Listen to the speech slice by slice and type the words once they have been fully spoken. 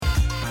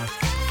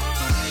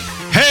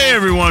Hey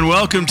everyone,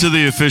 welcome to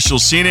the official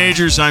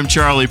Seenagers. I'm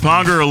Charlie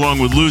Ponger along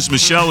with Luz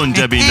Michelle and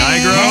Debbie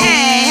Nigro.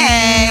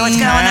 Hey, what's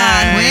going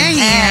on?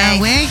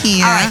 We're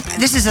here. All right,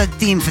 this is a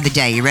theme for the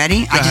day. You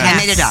ready? I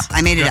made it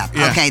up.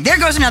 Yeah. Okay, there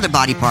goes another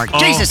body part. Oh.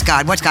 Jesus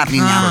God, what's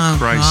happening now? For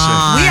Christ's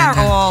sake. We are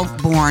all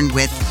born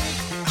with,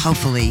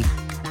 hopefully,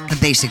 a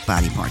basic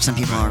body part. Some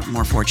people are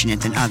more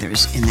fortunate than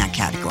others in that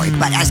category.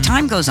 But as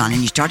time goes on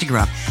and you start to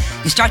grow up,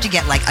 you start to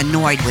get like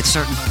annoyed with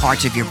certain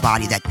parts of your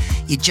body that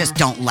you just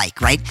don't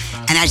like, right?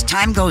 And as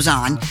time goes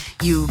on,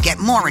 you get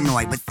more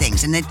annoyed with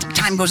things. And then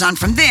time goes on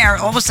from there,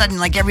 all of a sudden,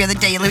 like every other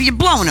day, you're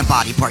blowing a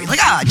body part. You're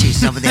like, oh,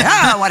 Jesus, over there.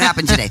 Oh, what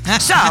happened today?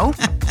 So,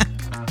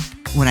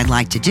 what I'd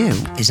like to do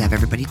is have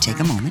everybody take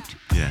a moment,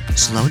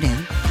 slow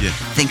down,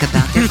 think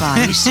about their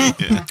bodies.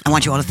 I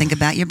want you all to think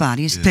about your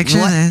bodies. Picture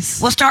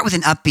this. We'll start with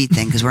an upbeat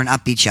thing because we're an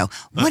upbeat show.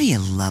 What do you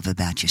love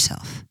about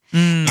yourself?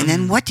 And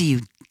then what do you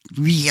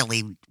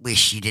really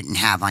wish you didn't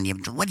have on you?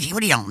 What do you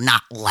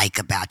not like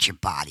about your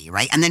body,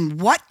 right? And then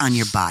what on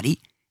your body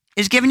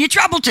is giving you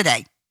trouble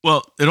today?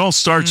 Well, it all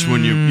starts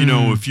when you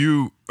know, if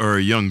you are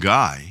a young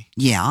guy,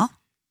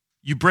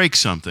 you break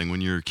something when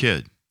you're a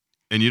kid.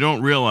 And you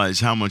don't realize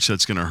how much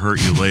that's going to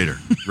hurt you later,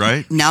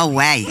 right? No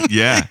way.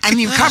 Yeah. I mean,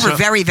 you recover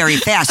very, very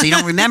fast, so you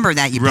don't remember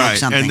that you broke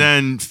something. And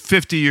then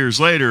 50 years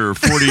later, or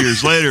 40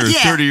 years later, or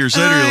 30 years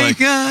later, you're like,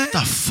 what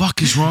the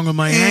fuck is wrong with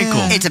my ankle?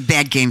 It's a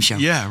bad game show.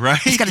 Yeah, right?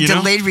 It's got a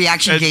delayed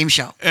reaction game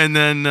show. And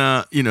then,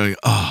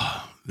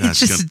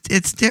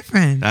 It's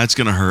different. That's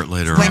going to hurt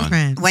later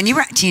on. When you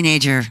were a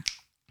teenager,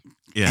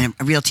 and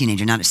a real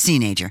teenager, not a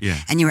teenager,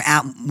 and you were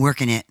out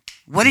working it,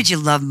 what did you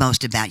love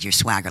most about your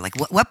swagger? Like,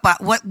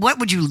 what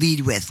would you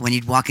lead with when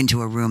you'd walk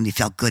into a room you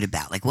felt good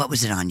about? Like, what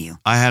was it on you?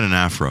 I had an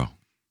afro.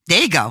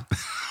 There you go.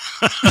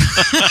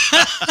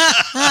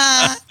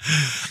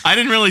 I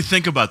didn't really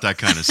think about that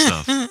kind of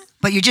stuff.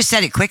 But you just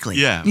said it quickly.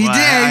 Yeah. You did. I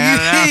had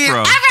an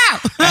afro.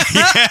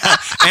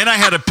 Yeah. And I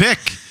had a pick.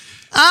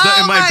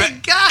 Oh, my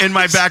God. In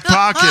my back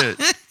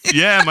pocket.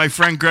 Yeah, my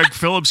friend Greg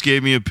Phillips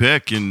gave me a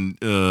pick, and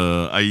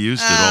I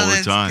used it all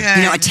the time. Good.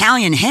 You know,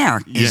 Italian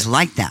hair is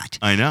like that.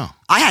 I know.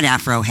 I had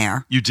afro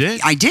hair. You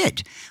did? I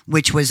did,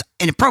 which was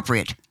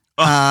inappropriate.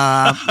 To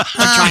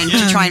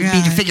try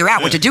and figure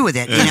out what to do with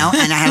it, you know.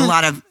 And I had a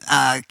lot of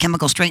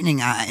chemical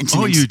straightening incidents.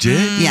 Oh, you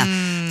did?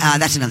 Yeah,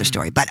 that's another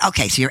story. But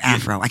okay, so you're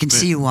afro. I can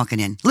see you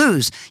walking in.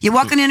 Luz, you're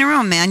walking in a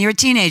room, man. You're a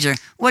teenager.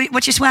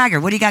 What's your swagger?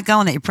 What do you got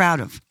going that you're proud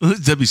of?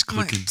 Debbie's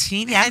clicking.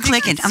 Yeah, I'm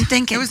clicking. I'm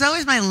thinking. It was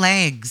always my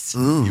legs.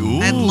 Ooh.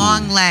 I had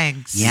long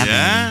legs.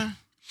 Yeah.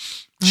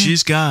 Baby.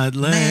 She's got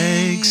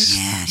legs.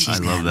 Yeah, I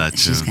love that too.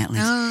 She's got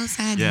legs. Oh,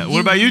 sad. Yeah.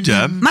 What about you,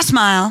 Deb? My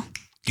smile.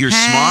 Your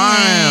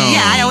smile.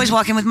 Yeah, I always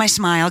walk in with my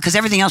smile because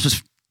everything else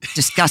was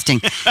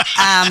disgusting.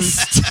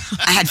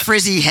 I had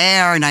frizzy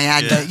hair, and I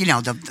had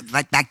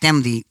back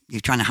then you're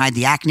trying to hide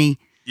the acne.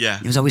 Yeah.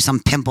 There was always some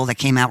pimple that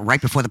came out right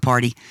before the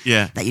party.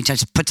 Yeah. That you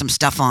just put some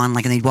stuff on,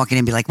 like, and they'd walk in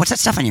and be like, "What's that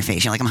stuff on your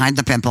face?" You're like, "I'm hiding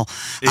the pimple."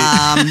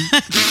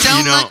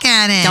 Don't look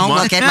at it. Don't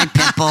look at my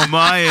pimple.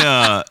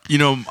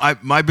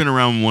 I've been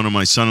around one of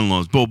my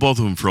son-in-laws, both of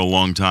them for a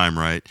long time,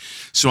 right?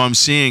 So I'm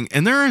seeing,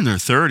 and they're in their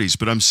 30s,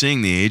 but I'm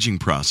seeing the aging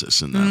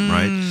process in them,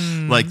 right?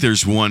 Like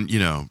there's one,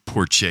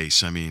 poor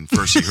Chase. I mean,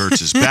 first he hurts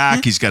his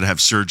back. He's got to have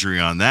surgery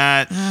on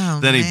that. Oh,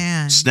 then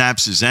man. he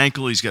snaps his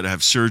ankle. He's got to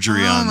have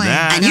surgery on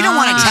that. And you don't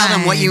want to tell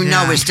them what you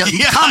know is still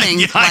coming.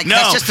 Yeah, like,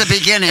 that's just the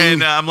beginning.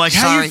 And I'm like,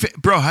 Sorry.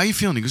 how you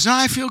feeling? He goes, "No,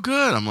 I feel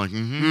good." I'm like,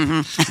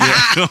 Yeah,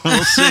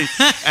 we'll see.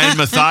 And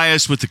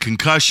Matthias with the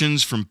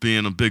concussions from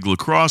being a big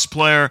lacrosse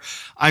player.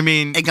 I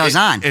mean, it goes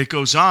on. It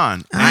goes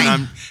on.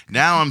 And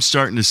I'm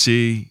starting to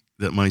see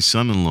that my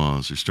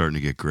son-in-laws are starting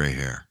to get gray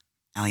hair.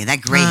 Oh, yeah,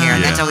 that gray hair.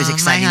 That's always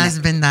exciting. My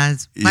husband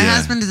does. My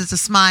husband does a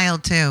smile,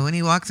 too. When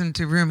he walks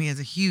into a room, he has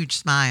a huge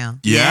smile.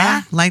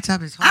 Yeah? Lights up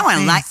his whole face.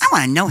 I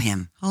want to know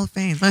him. Whole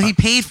face. Well, he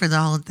paid for the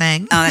whole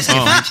thing. Oh, that's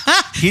different.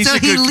 So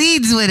he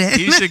leads with it.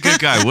 He's a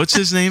good guy. What's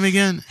his name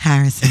again?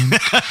 Harrison.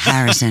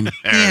 Harrison.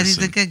 Yeah, he's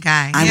a good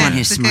guy. I want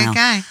his smile. He's a good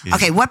guy. Yeah.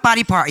 Okay, what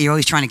body part are you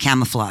always trying to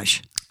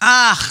camouflage?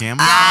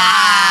 Camouflage?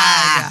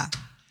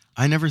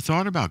 I never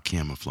thought about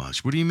camouflage.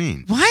 What do you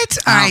mean? What?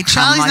 All right,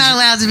 Charlie's not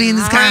allowed to be in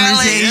this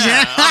conversation.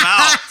 Yeah, I'm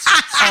out.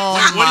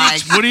 Oh, my.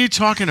 What are you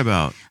talking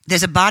about?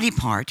 There's a body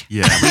part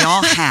that we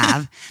all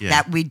have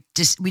that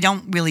we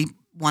don't really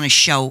want to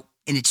show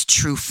in its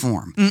true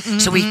form.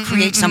 So we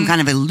create some kind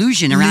of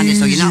illusion around it,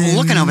 so you're not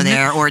looking over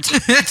there, or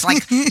it's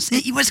like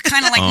it was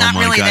kind of like not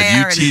really God,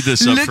 there. You teed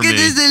this up Look for me. at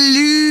this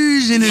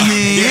illusion of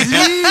me.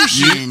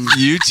 Illusion.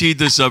 You teed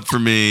this up for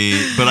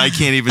me, but I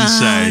can't even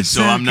say,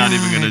 so I'm not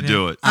even going to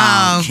do it.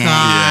 Oh, Okay.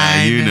 God.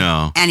 Yeah, you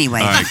know.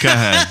 Anyway. All right, go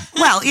ahead.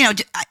 Well,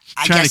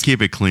 I Trying guess, to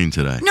keep it clean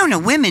today. No,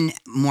 women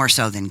more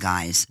so than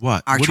guys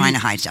What? are What do trying you-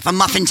 to hide stuff. A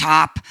muffin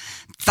top,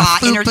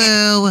 inner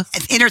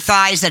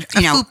thighs that,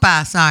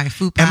 Fupa, sorry,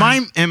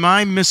 fupa. Am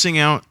I missing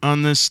out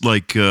on this?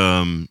 Like,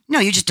 No,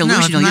 you're just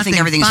delusional. You think nothing's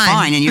everything's fine.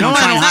 fine and you don't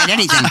try to hide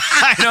anything.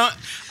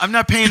 I'm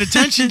not paying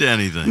attention to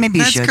anything. Maybe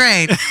you That's should.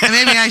 great.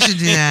 Maybe I should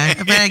do that,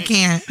 but I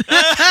can't.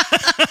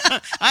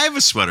 I have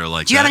a sweater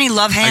like that. Do you have any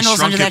love I handles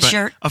shrunk under it that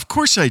shirt? Of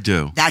course I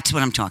do. That's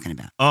what I'm talking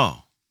about.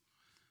 Oh.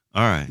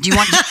 All right.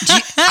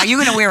 Are you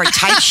going to wear a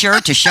tight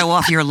shirt to show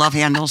off your love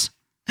handles?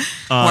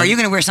 Or are you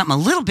going to wear something a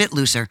little bit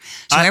looser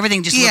so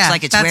everything just looks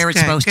like it's where it's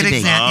supposed to be?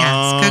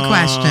 Yes, good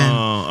question.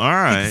 Oh, all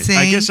right.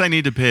 I guess I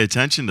need to pay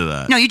attention to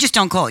that. No, you just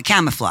don't call it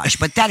camouflage,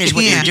 but that is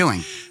what you're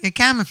doing. You're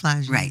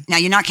camouflaging. Right. Now,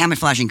 you're not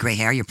camouflaging gray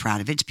hair. You're proud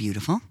of it. It's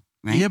beautiful.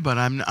 Right? Yeah, but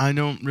I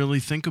don't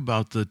really think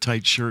about the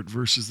tight shirt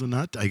versus the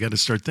nut. I got to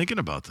start thinking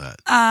about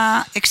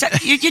that.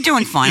 Except you're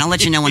doing fine. I'll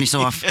let you know when it's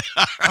off.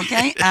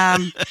 Okay.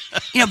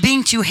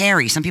 Being too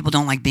hairy. Some people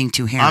don't like being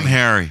too hairy. I'm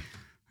hairy.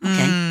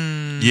 Okay.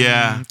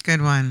 Yeah.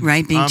 Good one.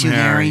 Right. Being too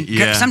hairy.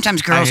 Yeah.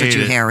 Sometimes girls are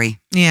too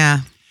hairy. Yeah.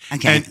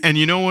 Okay. And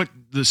you know what?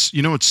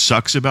 You know what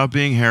sucks about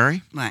being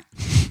hairy? What?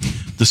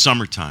 The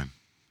summertime.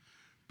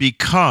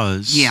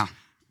 Because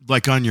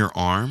like on your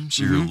arms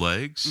or your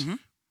legs. Mm-hmm.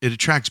 It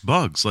attracts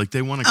bugs. Like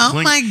they want to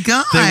cling. Oh my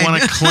God. They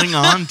want to cling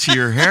on to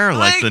your hair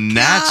like the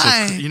gnats.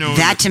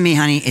 That to me,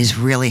 honey, is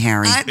really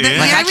hairy. That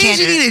means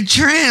you need a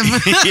trim.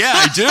 Yeah,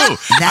 I do.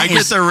 I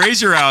get the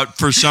razor out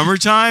for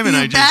summertime and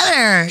I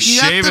just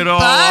shave it all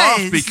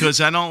off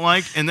because I don't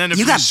like. And then if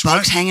you got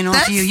bugs hanging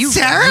off you, you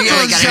terrible,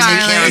 really got to take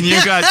care of it. And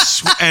you got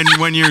and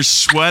when you're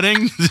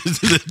sweating,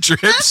 the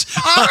drips. That's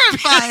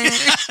horrifying.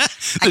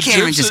 I can't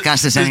even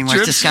discuss this anymore.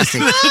 It's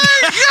disgusting. Oh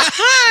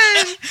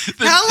my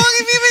God. How long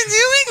have you been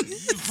doing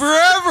this?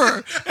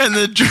 Forever. And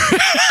the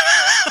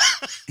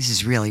this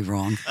is really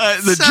wrong.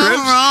 The so drips.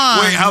 Wrong.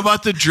 Wait, how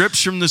about the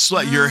drips from the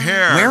sweat? Your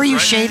hair. Where are you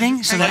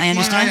shaving? So that I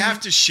understand. I have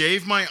to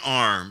shave my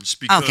arms.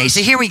 Because okay, so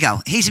here we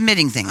go. He's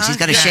admitting things. He's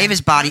got to shave his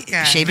body,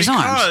 shave his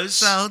arms.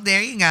 So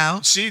there you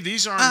go. See,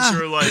 these arms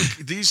are like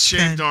these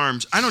shaved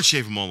arms. I don't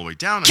shave them all the way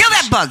down. Kill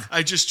that bug.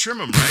 I just trim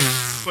them,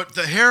 right? But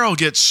the hair will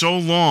get so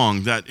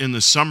long that in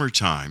the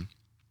summertime,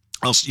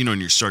 else when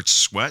you start to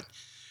sweat,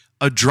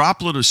 a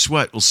droplet of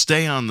sweat will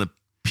stay on the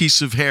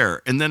piece of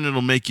hair and then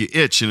it'll make you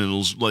itch and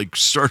it'll like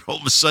start all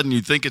of a sudden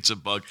you think it's a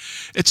bug.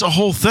 It's a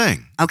whole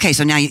thing. Okay,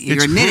 so now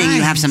you're admitting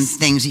you have some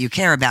things that you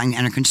care about and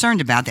are concerned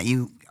about that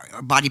you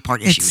are body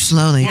part issues. It's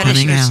slowly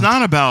coming out. It's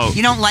not about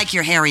you don't like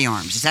your hairy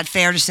arms. Is that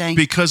fair to say?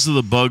 Because of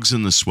the bugs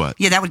and the sweat.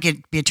 Yeah, that would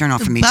be a turn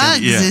off for me bugs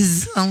too.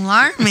 Is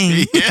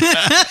alarming.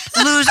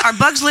 Luz, are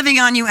bugs living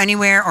on you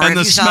anywhere or have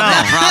you solved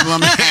that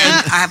problem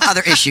and I have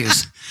other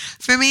issues?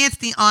 For me, it's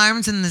the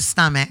arms and the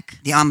stomach.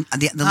 The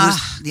underarms.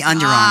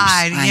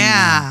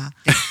 Yeah.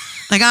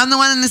 Like I'm the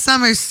one in the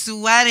summer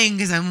sweating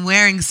because I'm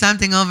wearing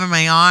something over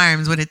my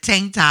arms with a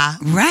tank top.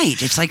 Right.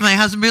 It's like my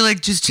husband be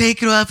like, just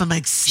take it off. I'm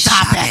like,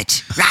 stop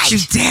it. Right. You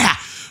dare.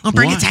 I'll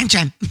bring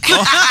attention.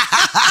 Because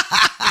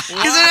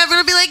then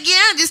everyone will be like,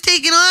 yeah, just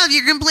take it off.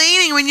 You're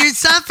complaining when you're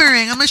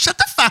suffering. I'm going to shut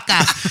the fuck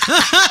up.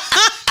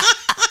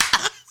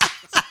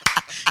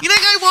 You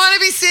think I want to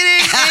be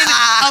sitting in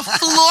a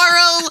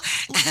floral,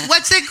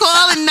 what's it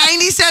called, in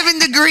 97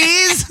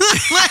 degrees?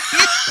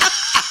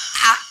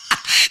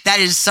 That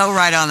is so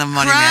right on the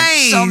money,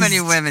 man. So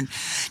many women.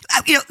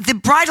 The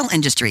bridal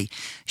industry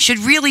should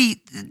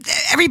really,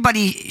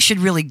 everybody should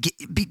really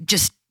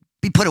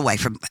be put away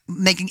from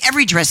making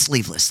every dress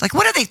sleeveless. Like,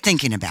 what are they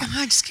thinking about? Come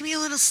on, just give me a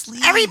little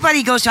sleeve.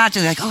 Everybody goes out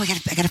to like, oh, I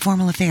got a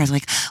formal affair. It's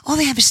like, all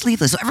they have is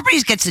sleeveless. So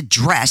everybody gets a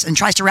dress and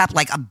tries to wrap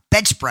like a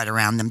bedspread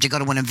around them to go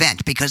to an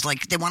event because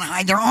like they want to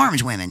hide their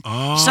arms, women.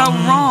 Oh. So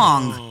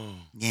wrong.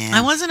 Yeah.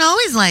 I wasn't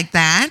always like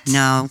that.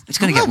 No, it's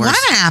going to get worse.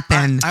 What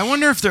happened? I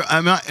wonder if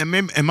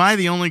am I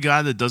the only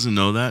guy that doesn't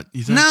know that?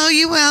 You think? No,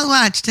 you will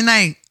watch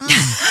tonight.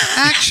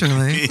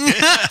 Actually.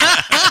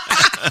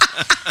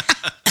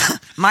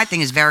 My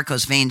thing is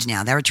varicose veins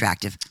now. They're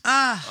attractive.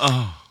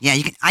 Oh. Yeah,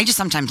 you can. I just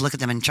sometimes look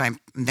at them and try and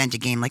invent a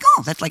game like,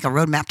 oh, that's like a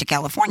roadmap to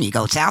California. You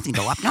go south and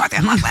you go up north.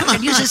 I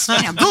could use this.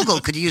 Google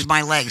could use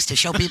my legs to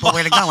show people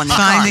where to go in their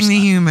Finding cars. the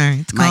humor.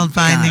 It's called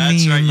Finding the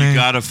Humor. That's right. You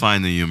got to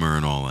find the humor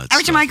and all that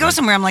Every stuff. time I go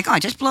somewhere, I'm like, oh, I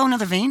just blow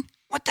another vein?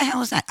 What the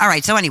hell is that? All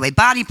right, so anyway,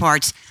 body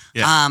parts.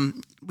 Yeah.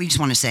 We just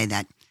want to say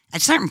that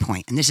at a certain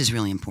point, and this is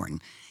really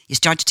important, you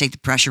start to take the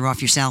pressure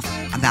off yourself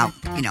about,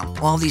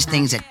 all these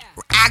things that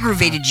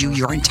aggravated you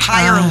your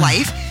entire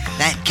life,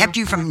 that kept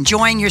you from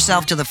enjoying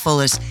yourself to the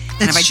fullest.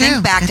 And if I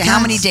think back to how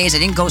many days I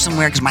didn't go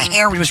somewhere because my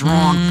hair was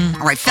wrong,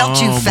 or I felt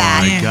too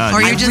fat, my God.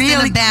 Or you're just in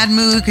a bad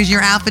mood because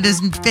your outfit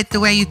doesn't fit the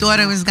way you thought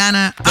it was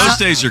gonna. Those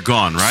days are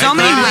gone, right?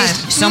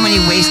 So many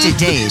wasted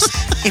days.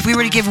 If we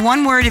were to give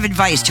one word of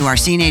advice to our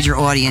Seenager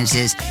audience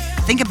is,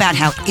 think about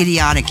how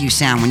idiotic you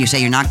sound when you say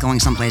you're not going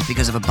someplace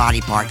because of a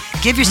body part.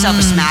 Give yourself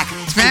a smack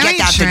and get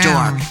out the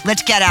door.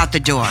 Let's get out the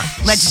door.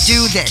 Let's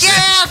do this. Get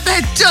out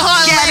the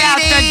door, Get out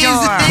the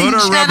door. Put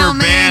a rubber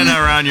band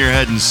around your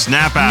head and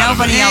snap out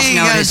Nobody else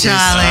notices. All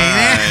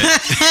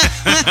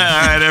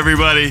right,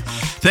 everybody.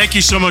 Thank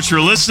you so much for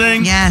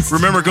listening. Yes.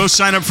 Remember, go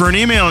sign up for an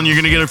email, and you're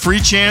going to get a free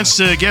chance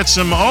to get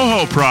some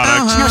OHO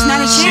products. No, it's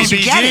not a chance.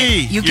 CBD. You get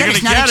it. You're going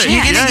to get it.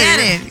 You're gonna get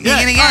it. You're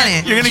gonna get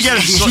it. You're going to get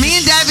it. Me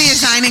and Debbie are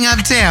signing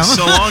up too.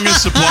 So long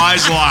as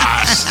supplies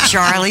last.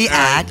 Charlie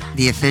at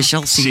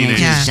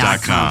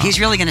theofficialseenagers.com. He's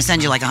really going to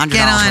send you like $100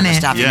 worth of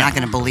stuff. You're not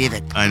going to believe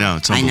it. I know.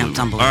 It's unbelievable. It's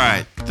unbelievable. All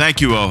right.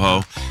 Thank you,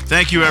 OHO.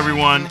 Thank you,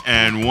 everyone.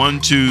 And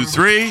 1, 2,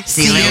 3.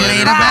 See you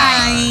later.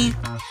 Bye.